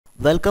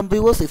Welcome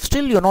viewers, if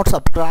still you're not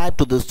subscribed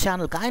to this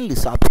channel, kindly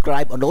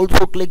subscribe and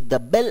also click the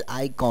bell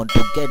icon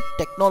to get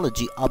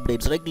technology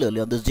updates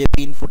regularly on this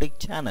JP Infotech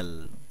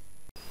channel.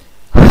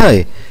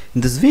 Hi,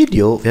 in this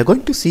video we are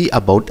going to see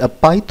about a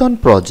Python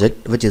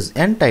project which is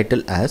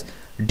entitled as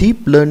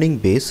Deep Learning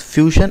Based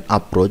Fusion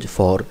Approach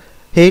for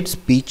Hate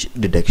Speech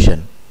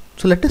Detection.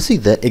 So let us see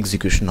the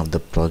execution of the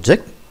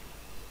project.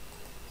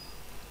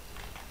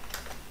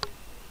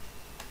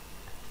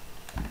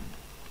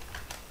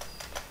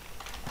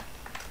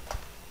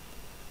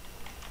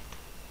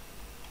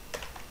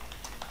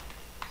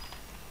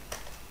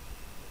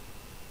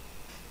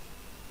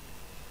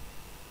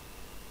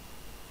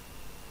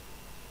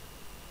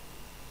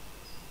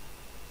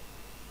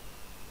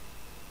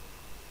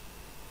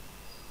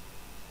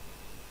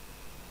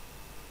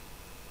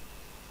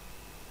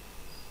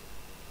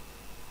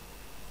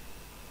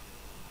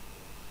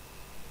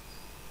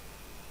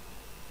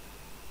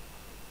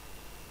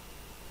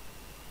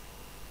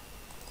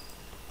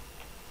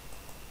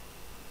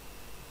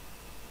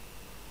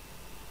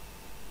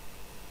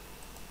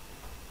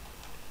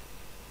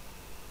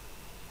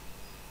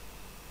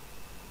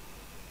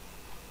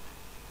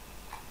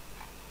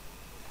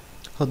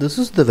 So this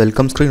is the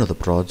welcome screen of the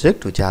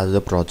project, which has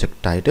the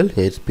project title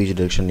Hate Speech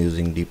Detection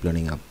using Deep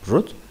Learning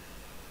Approach.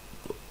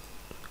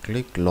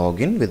 Click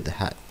login with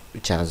the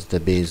which has the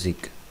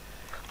basic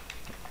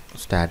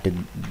static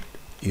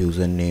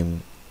username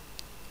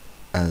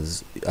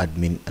as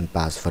admin and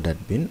password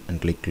admin,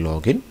 and click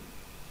login,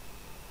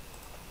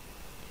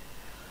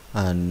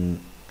 and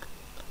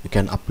you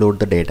can upload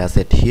the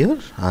dataset here.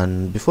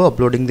 And before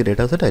uploading the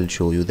dataset, I'll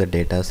show you the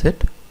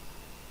dataset.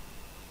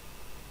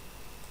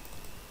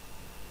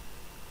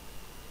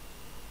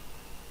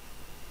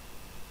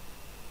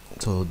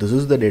 So this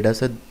is the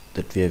dataset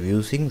that we are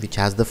using, which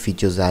has the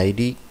features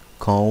ID,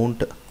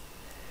 count,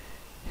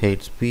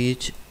 hate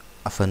speech,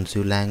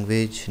 offensive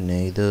language,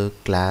 neither,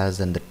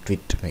 class, and the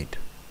tweet made.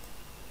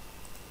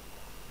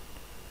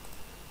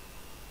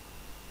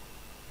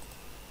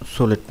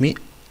 So let me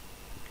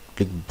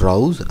click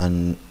browse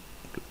and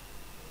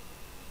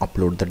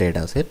upload the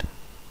dataset.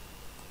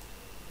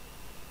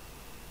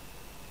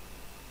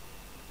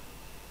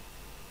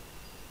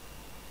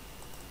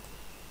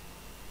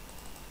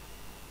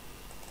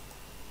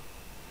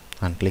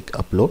 And click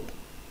upload.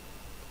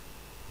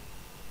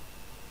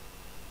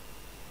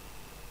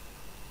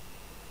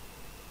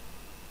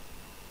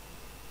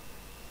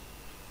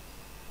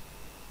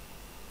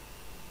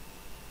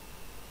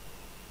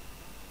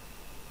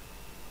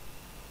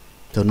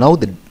 So now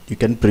you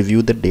can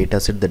preview the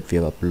dataset that we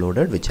have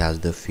uploaded, which has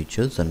the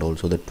features and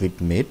also the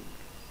tweet made.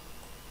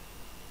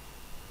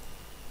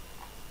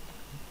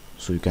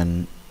 So you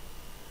can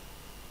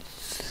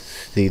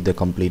see the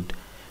complete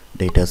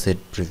dataset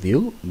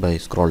preview by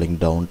scrolling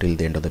down till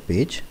the end of the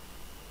page.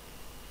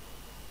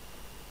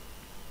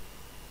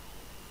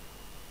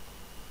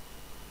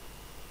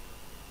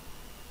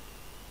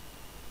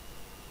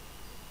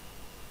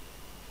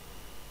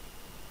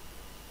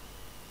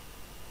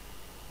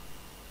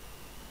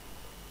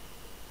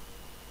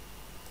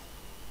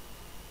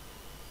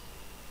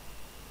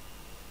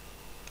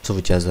 So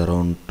which has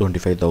around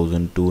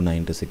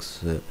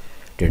 25,296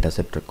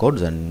 dataset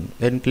records, and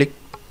then click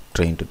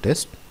train to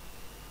test.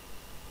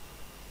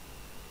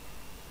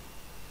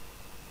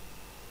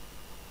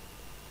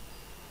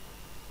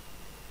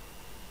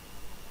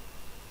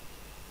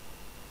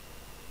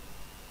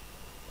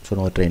 So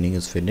now training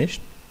is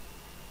finished.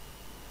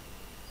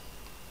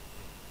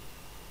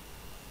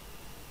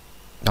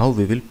 Now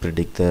we will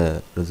predict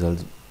the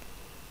results,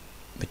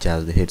 which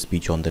has the hate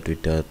speech on the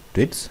Twitter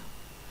tweets.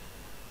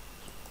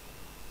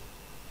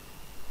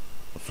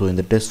 So in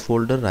the test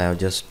folder, I have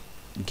just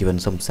given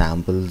some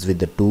samples with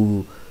the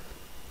two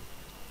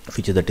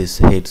features, that is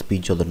hate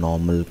speech or the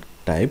normal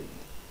type.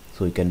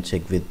 So you can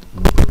check with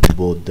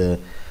both the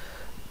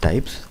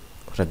types.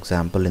 For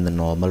example, in the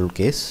normal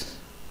case,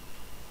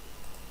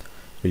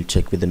 we'll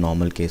check with the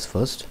normal case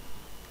first.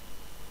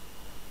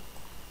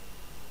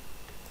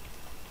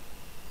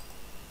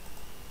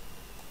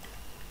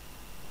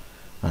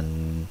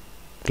 And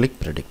click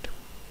predict.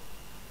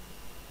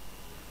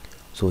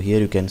 So here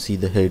you can see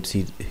the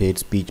hate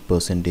speech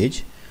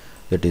percentage,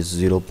 that is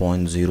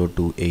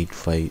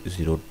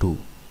 0.028502.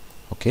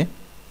 okay.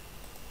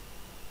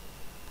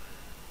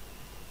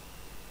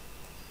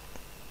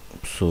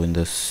 So in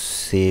the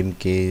same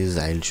case,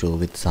 I'll show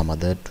with some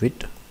other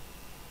tweet.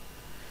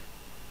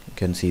 You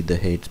can see the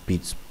hate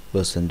speech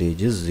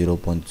percentage is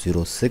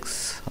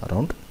 0.06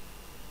 around.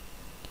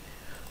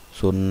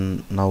 So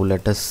now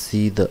let us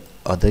see the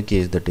other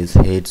case, that is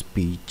hate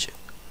speech.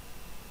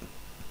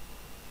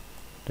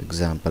 For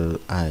example,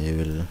 I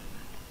will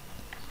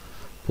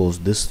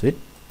post this tweet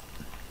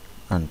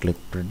and click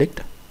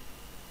predict.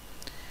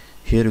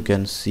 Here you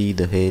can see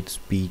the hate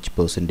speech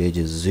percentage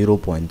is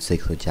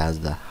 0.6, which has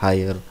the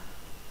higher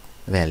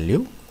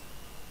value.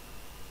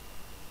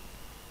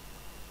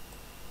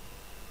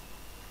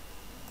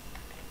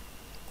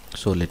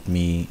 So let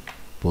me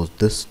post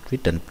this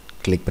tweet and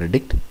click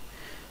predict.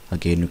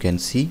 Again you can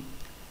see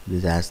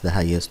This has the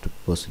highest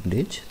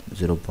percentage,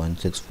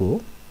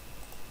 0.64.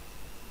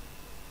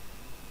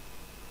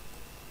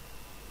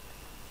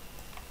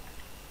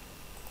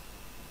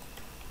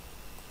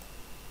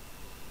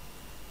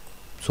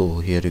 So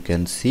here you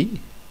can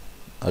see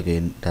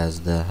again it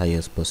has the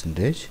highest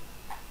percentage.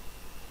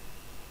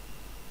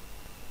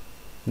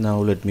 Now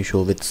let me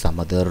show with some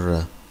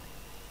other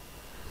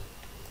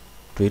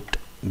tweet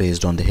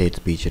based on the hate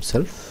speech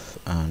itself,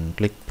 and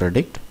click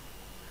predict.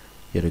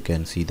 Here you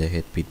can see the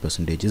hate speech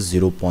percentage is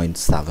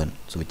 0.7,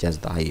 so which has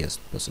the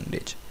highest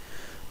percentage.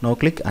 Now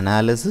click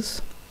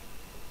analysis.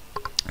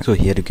 So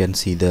here you can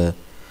see the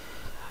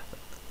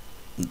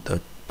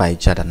pie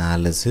chart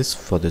analysis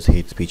for this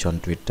hate speech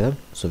on Twitter,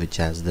 so which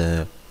has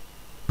the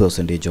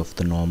percentage of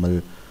the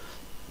normal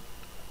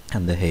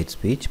and the hate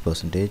speech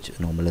percentage.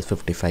 Normal is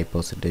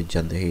 55%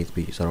 and the hate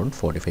speech is around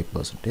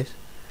 45%.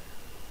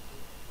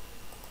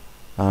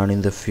 And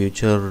in the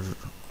future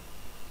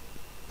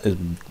is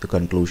the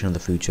conclusion of the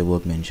future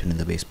work mentioned in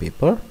the base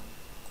paper.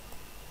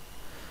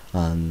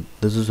 And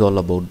this is all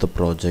about the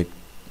project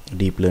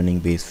deep learning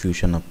based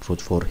fusion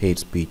approach for hate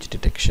speech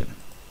detection.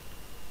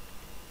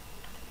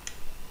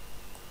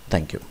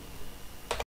 Thank you.